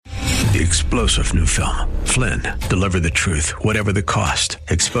The explosive new film, Flynn, deliver the truth, whatever the cost.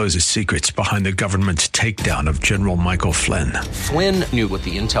 Exposes secrets behind the government's takedown of General Michael Flynn. Flynn knew what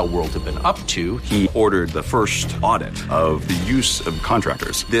the intel world had been up to. He ordered the first audit of the use of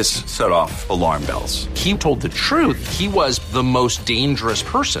contractors. This set off alarm bells. He told the truth. He was the most dangerous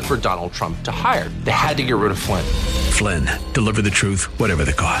person for Donald Trump to hire. They had to get rid of Flynn. Flynn, deliver the truth, whatever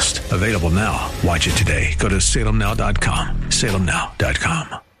the cost. Available now. Watch it today. Go to salemnow.com.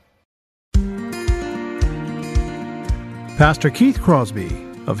 salemnow.com. Pastor Keith Crosby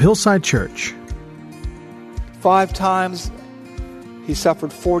of Hillside Church. 5 times he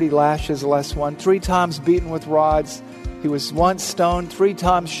suffered 40 lashes less one. 3 times beaten with rods. He was once stoned, 3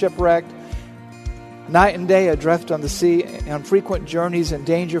 times shipwrecked. Night and day adrift on the sea, on frequent journeys, in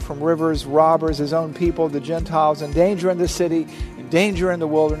danger from rivers, robbers, his own people, the Gentiles, in danger in the city, in danger in the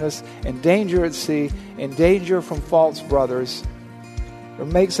wilderness, in danger at sea, in danger from false brothers. It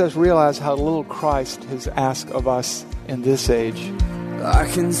makes us realize how little Christ has asked of us in this age. I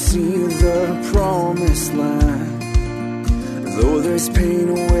can see the promised land, though there's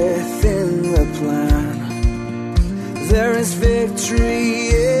pain within the plan. There is victory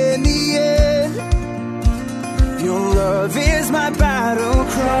in the end. Your love is my battle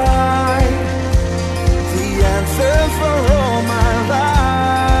cry, the answer for all my life.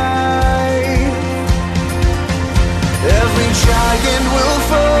 Every giant will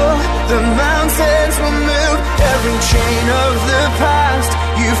fall, the mountains will move, every chain of the past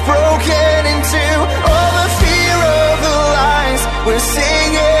you've broken into. All the fear of the lies, we're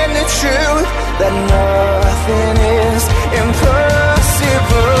singing the truth, that nothing is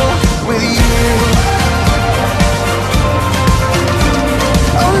impossible with you.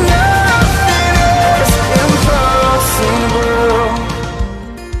 Oh, nothing is impossible.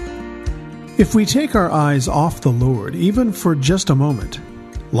 If we take our eyes off the Lord, even for just a moment,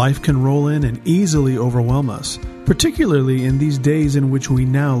 life can roll in and easily overwhelm us, particularly in these days in which we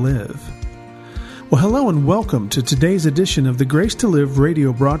now live. Well, hello and welcome to today's edition of the Grace to Live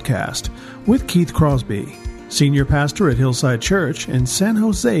radio broadcast with Keith Crosby, Senior Pastor at Hillside Church in San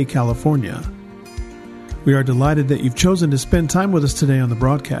Jose, California. We are delighted that you've chosen to spend time with us today on the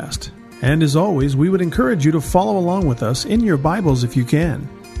broadcast. And as always, we would encourage you to follow along with us in your Bibles if you can.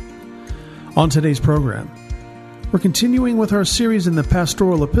 On today's program, we're continuing with our series in the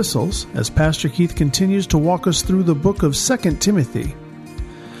pastoral epistles as Pastor Keith continues to walk us through the book of 2 Timothy.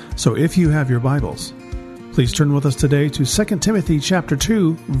 So if you have your Bibles, please turn with us today to 2 Timothy chapter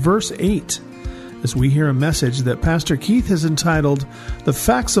 2, verse 8, as we hear a message that Pastor Keith has entitled, The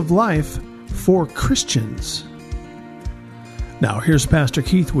Facts of Life for Christians. Now here's Pastor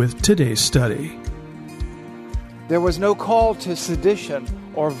Keith with today's study. There was no call to sedition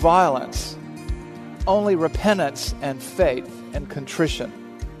or violence, only repentance and faith and contrition,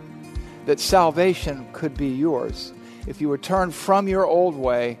 that salvation could be yours if you would turn from your old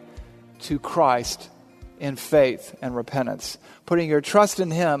way to Christ in faith and repentance, putting your trust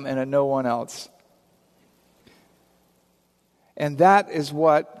in Him and in no one else. And that is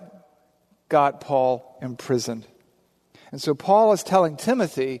what got Paul imprisoned. And so Paul is telling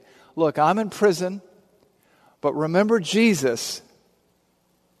Timothy, look, I'm in prison, but remember Jesus.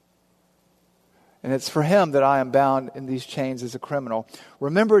 And it's for Him that I am bound in these chains as a criminal.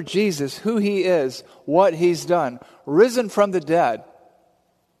 Remember Jesus, who He is, what He's done, risen from the dead.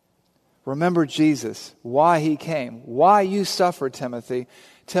 Remember Jesus, why He came, why you suffer, Timothy.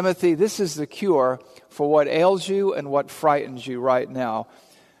 Timothy, this is the cure for what ails you and what frightens you right now.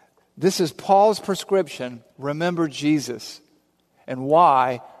 This is Paul's prescription. Remember Jesus and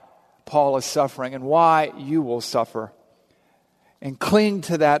why Paul is suffering and why you will suffer. And cling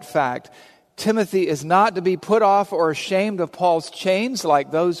to that fact. Timothy is not to be put off or ashamed of Paul's chains like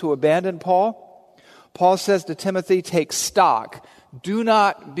those who abandoned Paul. Paul says to Timothy, take stock. Do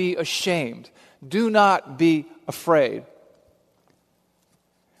not be ashamed. Do not be afraid.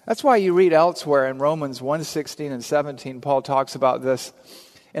 That's why you read elsewhere in Romans 1:16 and 17, Paul talks about this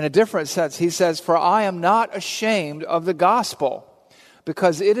in a different sense. He says, for I am not ashamed of the gospel,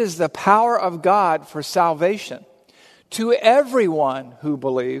 because it is the power of God for salvation to everyone who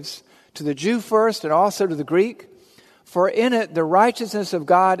believes, to the Jew first and also to the Greek. For in it the righteousness of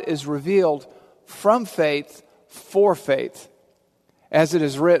God is revealed from faith for faith. As it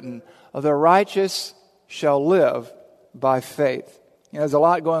is written, the righteous shall live by faith. You know, there's a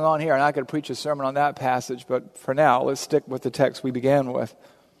lot going on here, and I could preach a sermon on that passage, but for now, let's stick with the text we began with.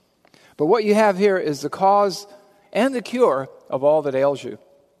 But what you have here is the cause and the cure of all that ails you,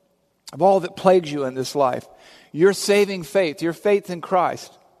 of all that plagues you in this life. Your saving faith, your faith in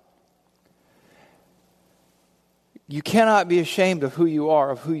Christ. You cannot be ashamed of who you are,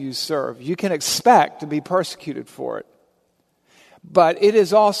 of who you serve. You can expect to be persecuted for it. But it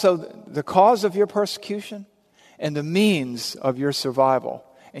is also the cause of your persecution and the means of your survival.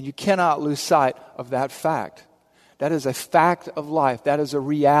 And you cannot lose sight of that fact. That is a fact of life. That is a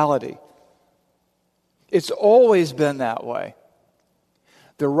reality. It's always been that way.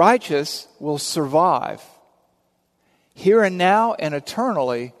 The righteous will survive here and now and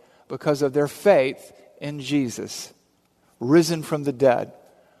eternally because of their faith in Jesus, risen from the dead,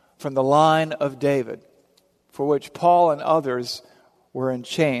 from the line of David, for which Paul and others were in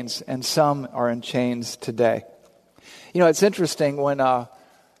chains, and some are in chains today. You know, it's interesting when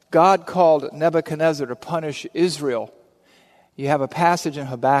God called Nebuchadnezzar to punish Israel. You have a passage in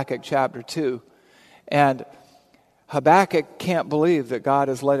Habakkuk chapter 2, and Habakkuk can't believe that God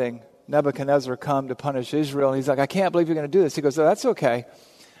is letting Nebuchadnezzar come to punish Israel. And he's like, I can't believe you're going to do this. He goes, oh, that's okay.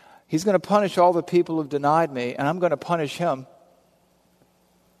 He's going to punish all the people who've denied me, and I'm going to punish him.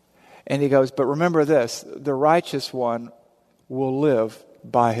 And he goes, but remember this, the righteous one will live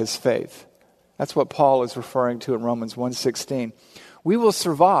by his faith. That's what Paul is referring to in Romans 1:16. We will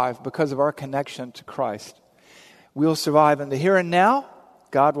survive because of our connection to Christ. We will survive in the here and now.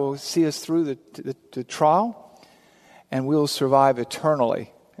 God will see us through the trial, and we will survive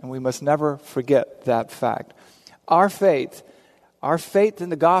eternally. And we must never forget that fact. Our faith in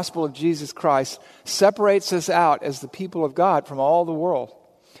the gospel of Jesus Christ separates us out as the people of God from all the world.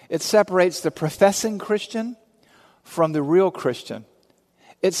 It separates the professing Christian from the real Christian.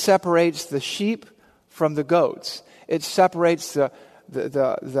 It separates the sheep from the goats. It separates the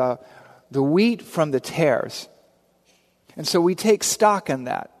wheat from the tares. And so we take stock in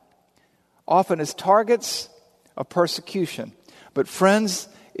that, often as targets of persecution. But friends,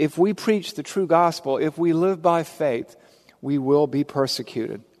 if we preach the true gospel, if we live by faith, we will be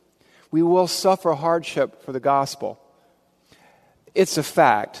persecuted. We will suffer hardship for the gospel. It's a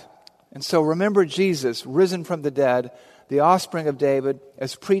fact. And so remember Jesus, risen from the dead, the offspring of David,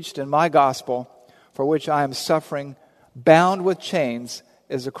 as preached in my gospel, for which I am suffering, bound with chains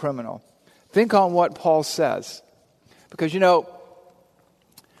as a criminal. Think on what Paul says. Because, you know,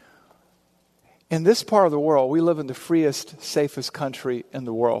 in this part of the world, we live in the freest, safest country in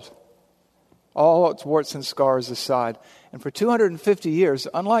the world. All its warts and scars aside. And for 250 years,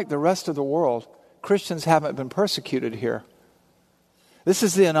 unlike the rest of the world, Christians haven't been persecuted here. This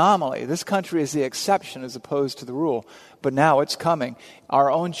is the anomaly. This country is the exception as opposed to the rule. But now it's coming.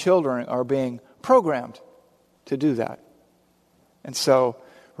 Our own children are being programmed to do that. And so,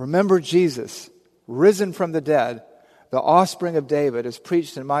 remember Jesus, risen from the dead, the offspring of David, as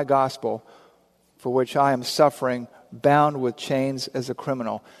preached in my gospel, for which I am suffering, bound with chains as a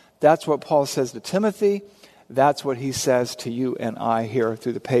criminal. That's what Paul says to Timothy. That's what he says to you and I here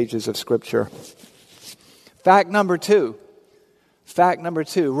through the pages of Scripture. Fact number two.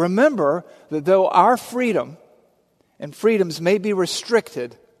 Remember that though our freedom and freedoms may be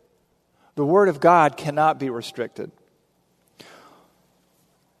restricted, the Word of God cannot be restricted.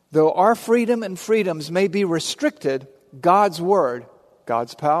 Though our freedom and freedoms may be restricted, God's Word,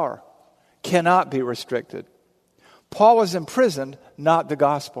 God's power, cannot be restricted. Paul was imprisoned, not the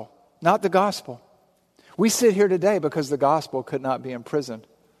gospel. Not the gospel. We sit here today because the gospel could not be imprisoned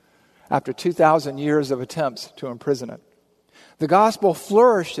after 2,000 years of attempts to imprison it. The gospel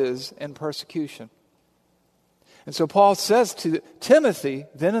flourishes in persecution. And so Paul says to Timothy,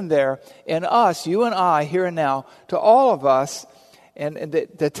 then and there, and us, you and I, here and now, to all of us, and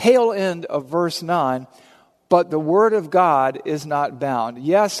the tail end of verse 9, but the word of God is not bound.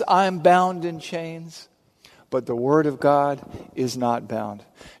 Yes, I'm bound in chains, but the word of God is not bound.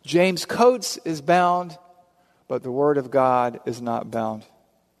 James Coates is bound, but the word of God is not bound.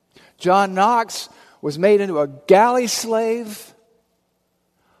 John Knox was made into a galley slave,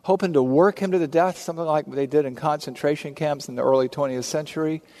 hoping to work him to the death, something like they did in concentration camps in the early 20th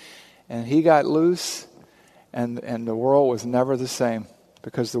century. And he got loose, and the world was never the same,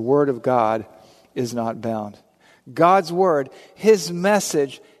 because the Word of God is not bound. God's Word, His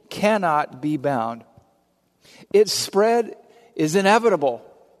message, cannot be bound. Its spread is inevitable.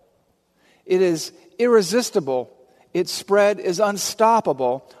 It is irresistible. Its spread is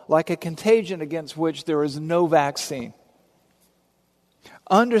unstoppable, like a contagion against which there is no vaccine.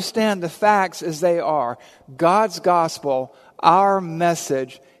 Understand the facts as they are. God's gospel, our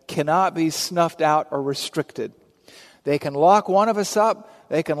message, cannot be snuffed out or restricted. They can lock one of us up,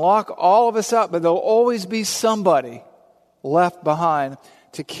 they can lock all of us up, but there'll always be somebody left behind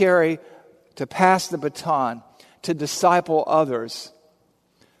to carry, to pass the baton, to disciple others.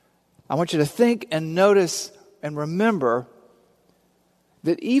 I want you to think and notice and remember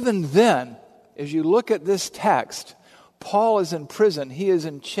that even then, as you look at this text, Paul is in prison. He is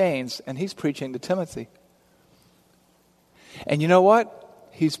in chains, and he's preaching to Timothy. And you know what?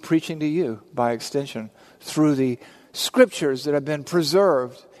 He's preaching to you by extension through the scriptures that have been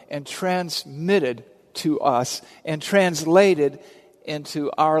preserved and transmitted to us and translated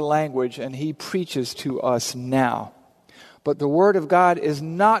into our language, and he preaches to us now. But the Word of God is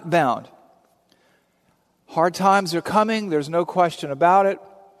not bound. Hard times are coming, there's no question about it.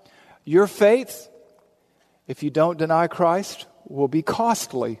 Your faith, if you don't deny Christ, will be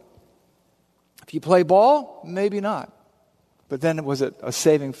costly. If you play ball, maybe not. But then was it a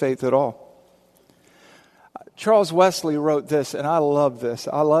saving faith at all? Charles Wesley wrote this, and I love this.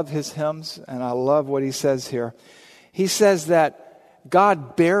 I love his hymns, and I love what he says here. He says that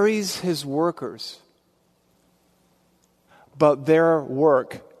God buries his workers, but their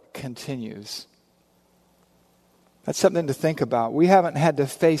work continues. That's something to think about. We haven't had to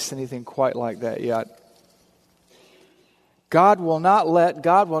face anything quite like that yet. God will not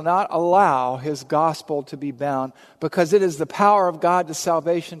allow his gospel to be bound, because it is the power of God to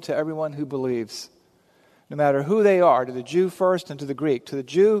salvation to everyone who believes. No matter who they are, to the Jew first and to the Greek, to the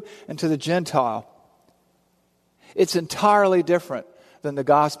Jew and to the Gentile. It's entirely different than the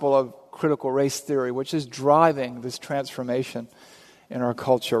gospel of critical race theory, which is driving this transformation in our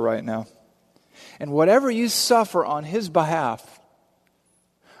culture right now. And whatever you suffer on his behalf,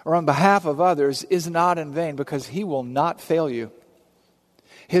 or on behalf of others, is not in vain, because he will not fail you.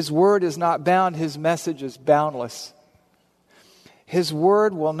 His word is not bound, his message is boundless. His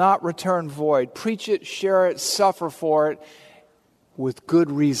word will not return void. Preach it, share it, suffer for it with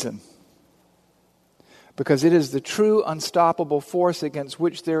good reason. Because it is the true unstoppable force against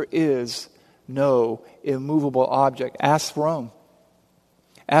which there is no immovable object. Ask Rome.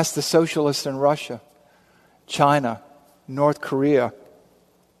 Ask the socialists in Russia, China, North Korea.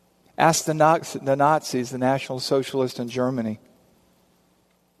 Ask the Nazis, the National Socialists in Germany.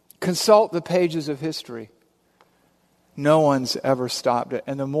 Consult the pages of history. No one's ever stopped it.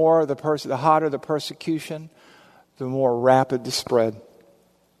 And the hotter the persecution, the more rapid the spread.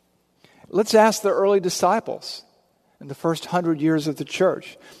 Let's ask the early disciples in the first 100 years of the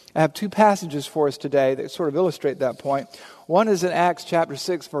church. I have two passages for us today that sort of illustrate that point. One is in Acts chapter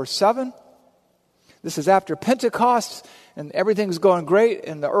 6, verse 7. This is after Pentecost, and everything's going great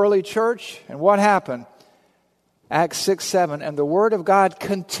in the early church. And what happened? Acts 6, 7. And the word of God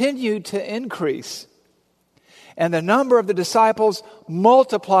continued to increase, and the number of the disciples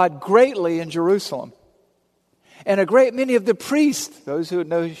multiplied greatly in Jerusalem. And a great many of the priests, those who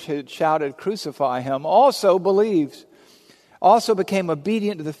had shouted, "Crucify him," also believed, also became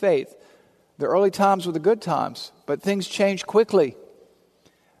obedient to the faith. The early times were the good times, but things changed quickly.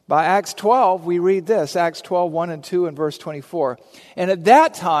 By Acts 12, we read this, Acts 12, 1 and 2 and verse 24. And at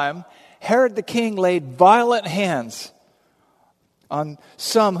that time, Herod the king laid violent hands on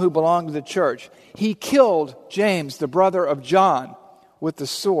some who belonged to the church. He killed James, the brother of John, with the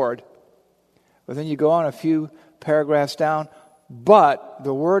sword. But then you go on a few paragraphs down. But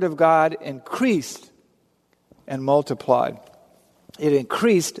the word of God increased and multiplied. It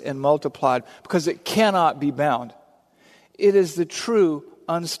increased and multiplied because it cannot be bound. It is the true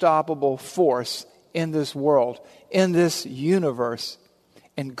unstoppable force in this world, in this universe,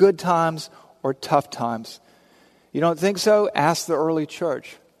 in good times or tough times. You don't think so? Ask the early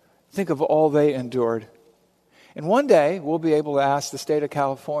church. Think of all they endured. And one day, we'll be able to ask the state of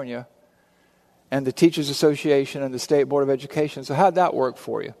California and the Teachers Association and the State Board of Education, so how'd that work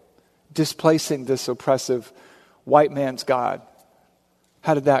for you? Displacing this oppressive white man's God.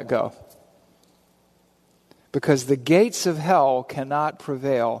 How did that go? Because the gates of hell cannot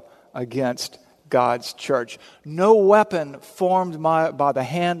prevail against God's church. No weapon formed by the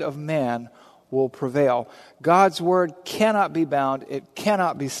hand of man will prevail. God's word cannot be bound. It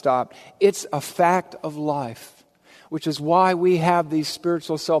cannot be stopped. It's a fact of life, which is why we have these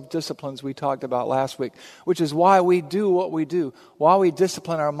spiritual self-disciplines we talked about last week, which is why we do what we do, why we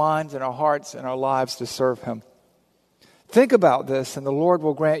discipline our minds and our hearts and our lives to serve Him. Think about this, and the Lord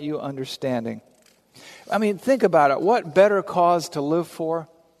will grant you understanding. I mean, think about it. What better cause to live for,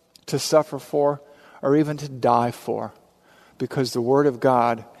 to suffer for, or even to die for? Because the Word of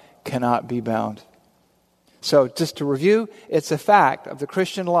God cannot be bound. So, just to review, it's a fact of the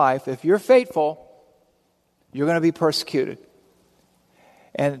Christian life. If you're faithful, you're going to be persecuted.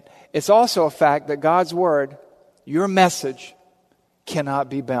 And it's also a fact that God's Word, your message, cannot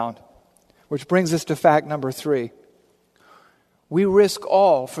be bound. Which brings us to fact number 3. We risk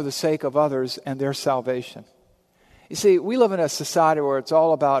all for the sake of others and their salvation. You see, we live in a society where it's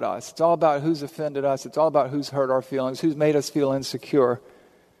all about us. It's all about who's offended us. It's all about who's hurt our feelings, who's made us feel insecure.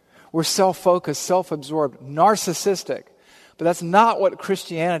 We're self-focused, self-absorbed, narcissistic. But that's not what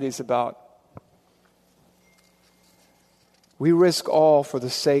Christianity is about. We risk all for the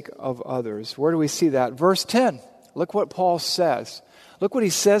sake of others. Where do we see that? Verse 10. Look what Paul says. Look what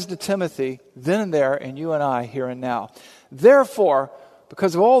he says to Timothy then and there, and you and I here and now. Therefore,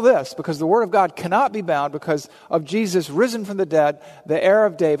 because of all this, because the Word of God cannot be bound, because of Jesus risen from the dead, the heir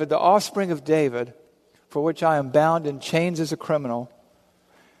of David, the offspring of David, for which I am bound in chains as a criminal,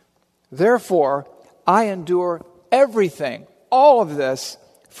 therefore I endure everything, all of this,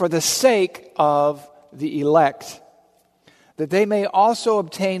 for the sake of the elect, that they may also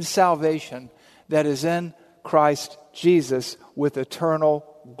obtain salvation that is in Christ Jesus with eternal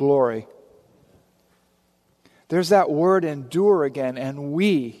glory. There's that word endure again, and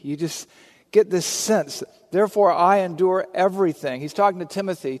we. You just get this sense. Therefore, I endure everything. He's talking to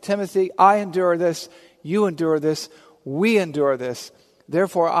Timothy. Timothy, I endure this. You endure this. We endure this.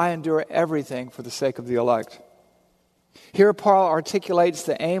 Therefore, I endure everything for the sake of the elect. Here, Paul articulates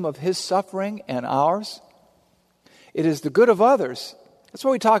the aim of his suffering and ours. It is the good of others. That's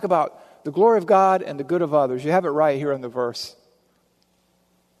what we talk about, the glory of God and the good of others. You have it right here in the verse.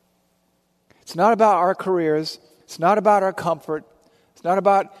 It's not about our careers. It's not about our comfort. It's not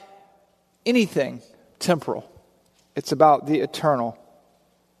about anything temporal. It's about the eternal.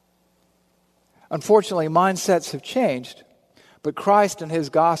 Unfortunately, mindsets have changed, but Christ and His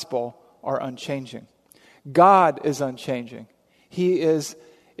gospel are unchanging. God is unchanging. He is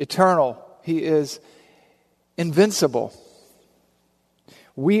eternal. He is invincible.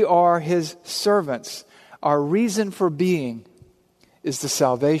 We are His servants. Our reason for being is the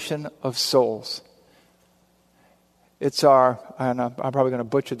salvation of souls. It's our, and I'm probably going to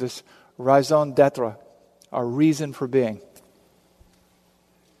butcher this, raison d'être, our reason for being.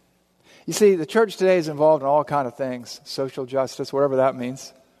 You see, the church today is involved in all kinds of things, social justice, whatever that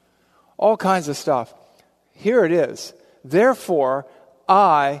means, all kinds of stuff. Here it is. Therefore,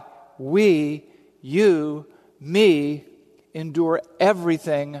 I, we, you, me, endure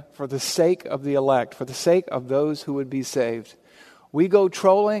everything for the sake of the elect, for the sake of those who would be saved. We go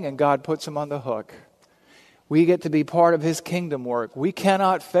trolling and God puts them on the hook. We get to be part of His kingdom work. We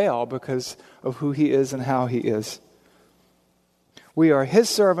cannot fail because of who He is and how He is. We are His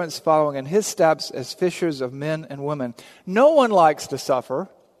servants following in His steps as fishers of men and women. No one likes to suffer,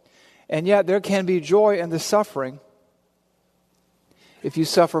 and yet there can be joy in the suffering if you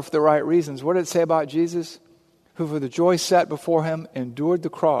suffer for the right reasons. What did it say about Jesus? Who for the joy set before Him endured the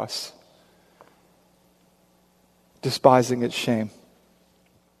cross, despising its shame.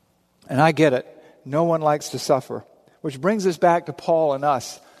 And I get it. No one likes to suffer. Which brings us back to Paul and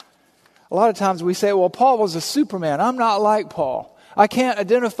us. A lot of times we say, well, Paul was a Superman. I'm not like Paul. I can't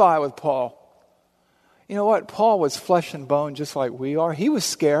identify with Paul. You know what? Paul was flesh and bone just like we are. He was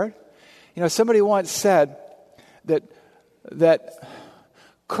scared. You know, somebody once said that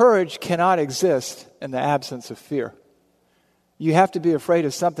courage cannot exist in the absence of fear. You have to be afraid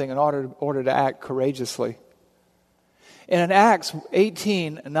of something in order to act courageously. And in Acts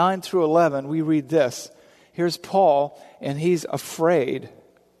 18, 9 through 11, we read this. Here's Paul, and he's afraid.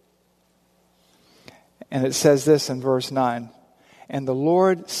 And it says this in verse 9. And the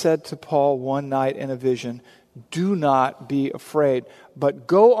Lord said to Paul one night in a vision, do not be afraid, but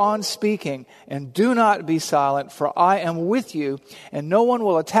go on speaking, and do not be silent, for I am with you, and no one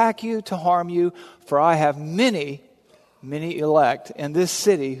will attack you to harm you, for I have many, many elect in this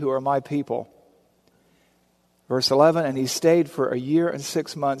city who are my people. Verse 11, and he stayed for 1 year and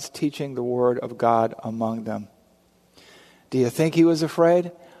 6 months teaching the word of God among them. Do you think he was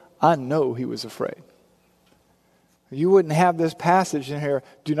afraid? I know he was afraid. You wouldn't have this passage in here,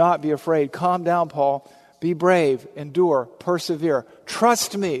 do not be afraid. Calm down, Paul. Be brave, endure, persevere.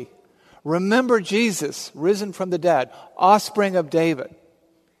 Trust me. Remember Jesus, risen from the dead, offspring of David.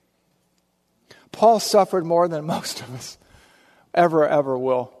 Paul suffered more than most of us ever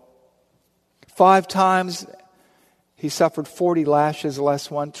will. 5 times he suffered 40 lashes, less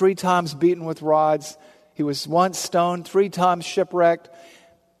one. 3 times beaten with rods. He was once stoned, 3 times shipwrecked.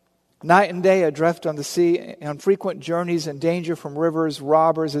 Night and day adrift on the sea, on frequent journeys, in danger from rivers,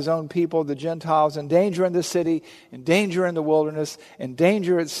 robbers, his own people, the Gentiles, in danger in the city, in danger in the wilderness, in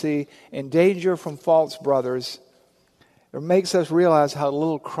danger at sea, in danger from false brothers. It makes us realize how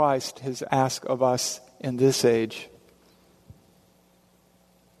little Christ has asked of us in this age.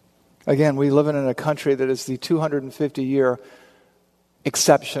 Again, we live in a country that is the 250-year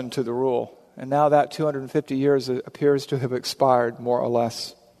exception to the rule. And now that 250 years appears to have expired, more or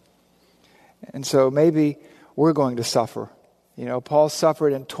less. And so maybe we're going to suffer. You know, Paul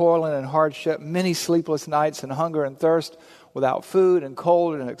suffered in toil and in hardship, many sleepless nights and hunger and thirst, without food and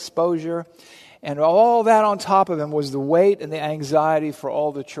cold and exposure. And all that on top of him was the weight and the anxiety for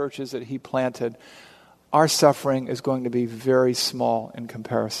all the churches that he planted. Our suffering is going to be very small in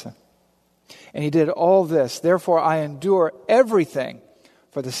comparison. And he did all this. Therefore, I endure everything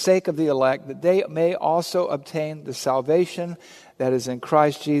for the sake of the elect, that they may also obtain the salvation that is in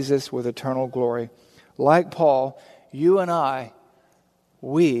Christ Jesus with eternal glory. Like Paul, you and I,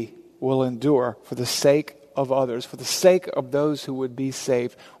 we will endure for the sake of others, for the sake of those who would be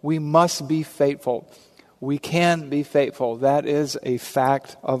saved. We must be faithful. We can be faithful. That is a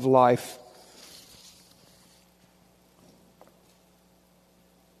fact of life.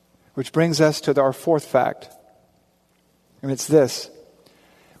 Which brings us to our fourth fact. And it's this.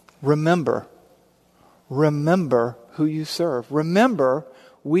 Remember who you serve. Remember,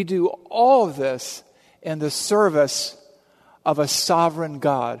 we do all of this in the service of a sovereign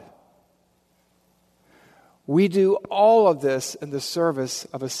God. We do all of this in the service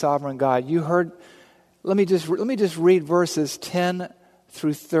of a sovereign God. You heard, let me just read verses 10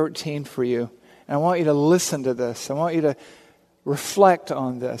 through 13 for you. And I want you to listen to this. I want you to reflect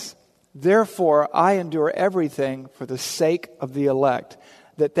on this. Therefore, I endure everything for the sake of the elect,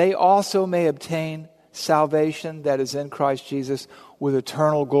 that they also may obtain salvation that is in Christ Jesus with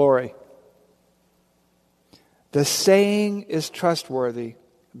eternal glory. The saying is trustworthy,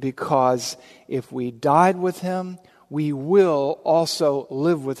 because if we died with him, we will also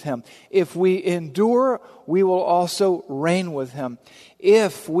live with him. If we endure, we will also reign with him.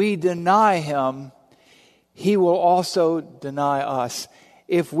 If we deny him, he will also deny us.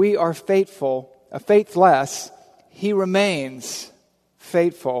 If we are faithless, he remains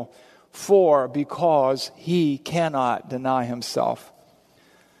faithful, because he cannot deny himself.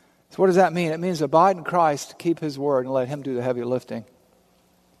 So what does that mean? It means abide in Christ, keep his word, and let him do the heavy lifting.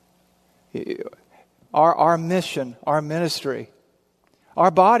 Our mission, our ministry,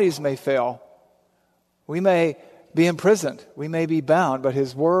 our bodies may fail. We may be imprisoned. We may be bound, but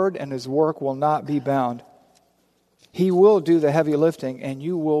his word and his work will not be bound. He will do the heavy lifting, and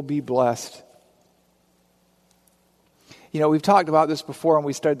you will be blessed. You know, we've talked about this before when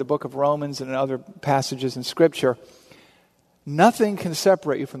we studied the book of Romans and in other passages in Scripture. Nothing can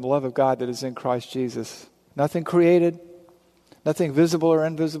separate you from the love of God that is in Christ Jesus. Nothing created, nothing visible or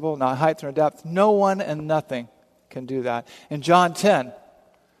invisible, not height nor depth. No one and nothing can do that. In John 10,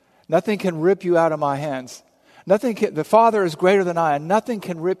 nothing can rip you out of my hands. The Father is greater than I, and nothing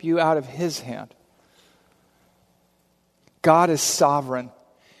can rip you out of his hand. God is sovereign.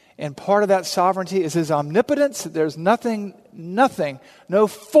 And part of that sovereignty is his omnipotence. There's nothing, no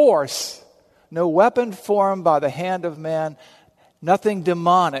force, no weapon formed by the hand of man, nothing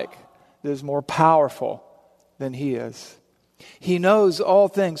demonic that is more powerful than he is. He knows all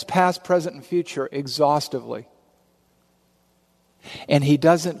things, past, present, and future, exhaustively. And he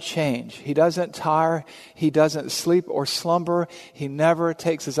doesn't change. He doesn't tire. He doesn't sleep or slumber. He never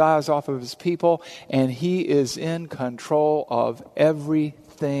takes his eyes off of his people. And he is in control of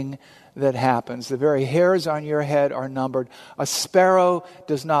everything that happens. The very hairs on your head are numbered. A sparrow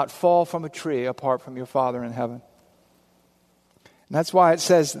does not fall from a tree apart from your Father in heaven. And that's why it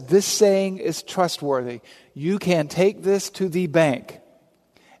says, this saying is trustworthy. You can take this to the bank.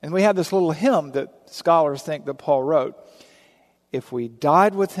 And we have this little hymn that scholars think that Paul wrote. If we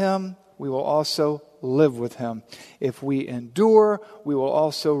died with him, we will also live with him. If we endure, we will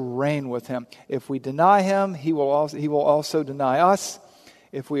also reign with him. If we deny him, he will also deny us.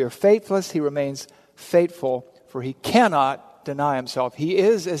 If we are faithless, he remains faithful, for he cannot deny himself. He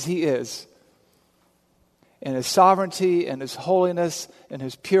is as he is. In his sovereignty, in his holiness, in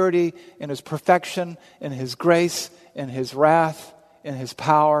his purity, in his perfection, in his grace, in his wrath, in his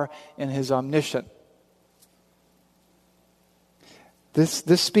power, in his omniscience. This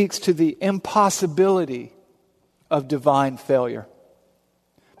speaks to the impossibility of divine failure.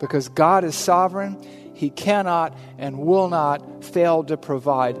 Because God is sovereign, he cannot and will not fail to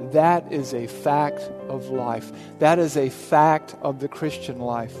provide. That is a fact of life. That is a fact of the Christian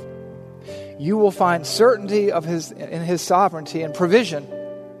life. You will find certainty in his sovereignty and provision.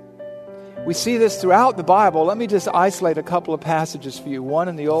 We see this throughout the Bible. Let me just isolate a couple of passages for you, one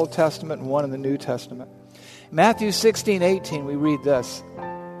in the Old Testament and one in the New Testament. Matthew 16:18, we read this.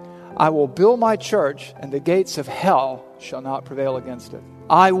 I will build my church, and the gates of hell shall not prevail against it.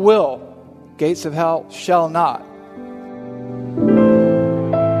 I will. Gates of hell shall not.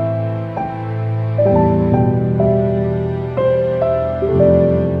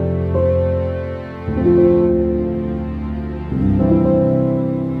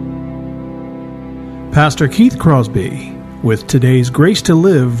 Pastor Keith Crosby with today's Grace to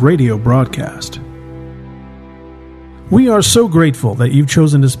Live radio broadcast. We are so grateful that you've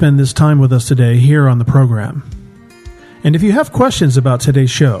chosen to spend this time with us today here on the program. And if you have questions about today's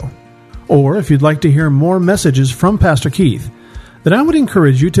show, or if you'd like to hear more messages from Pastor Keith, then I would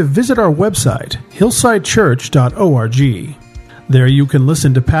encourage you to visit our website, hillsidechurch.org. There you can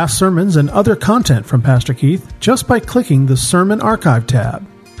listen to past sermons and other content from Pastor Keith just by clicking the Sermon Archive tab.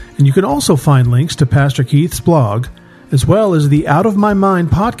 And you can also find links to Pastor Keith's blog, as well as the Out of My Mind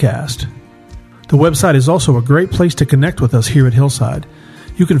podcast. The website is also a great place to connect with us here at Hillside.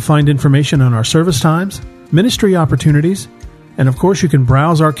 You can find information on our service times, ministry opportunities, and of course you can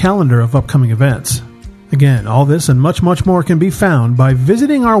browse our calendar of upcoming events. Again, all this and much, much more can be found by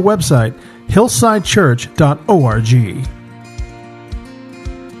visiting our website,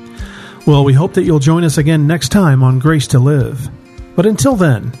 hillsidechurch.org. Well, we hope that you'll join us again next time on Grace to Live. But until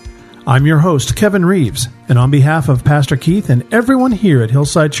then, I'm your host, Kevin Reeves, and on behalf of Pastor Keith and everyone here at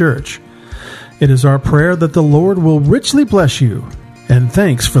Hillside Church, it is our prayer that the Lord will richly bless you, and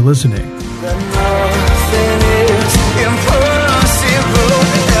thanks for listening. Nothing is impossible.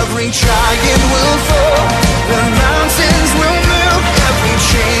 Every giant will fall. The mountains will move. Every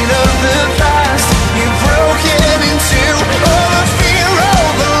chain of the past you've broken into. All the fear, all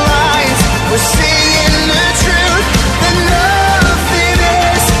the lies. We're seeing the truth. That nothing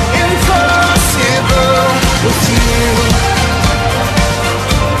is impossible with you.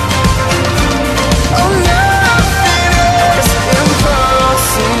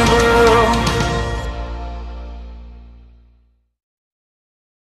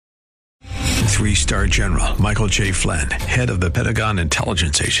 Three-star General Michael J. Flynn, head of the Pentagon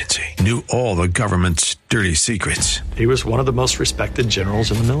Intelligence Agency, knew all the government's dirty secrets. He was one of the most respected generals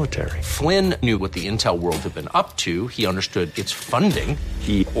in the military. Flynn knew what the intel world had been up to. He understood its funding.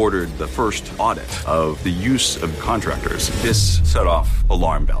 He ordered the first audit of the use of contractors. This set off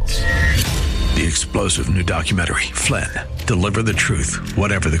alarm bells. The explosive new documentary, Flynn, Deliver the Truth,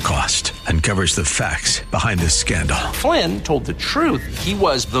 Whatever the Cost, uncovers the facts behind this scandal. Flynn told the truth. He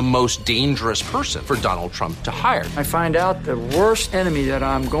was the most dangerous person for Donald Trump to hire. I find out the worst enemy that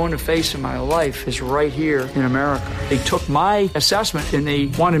I'm going to face in my life is right here in America. They took my assessment and they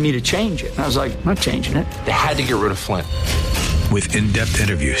wanted me to change it. And I was like, I'm not changing it. They had to get rid of Flynn. With in-depth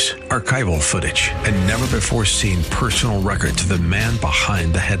interviews, archival footage, and never-before-seen personal records of the man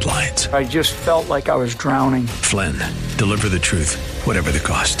behind the headlines. I just felt like I was drowning. Flynn, Deliver the Truth, Whatever the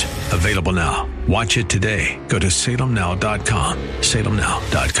Cost. Available now. Watch it today. Go to salemnow.com.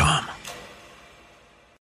 salemnow.com.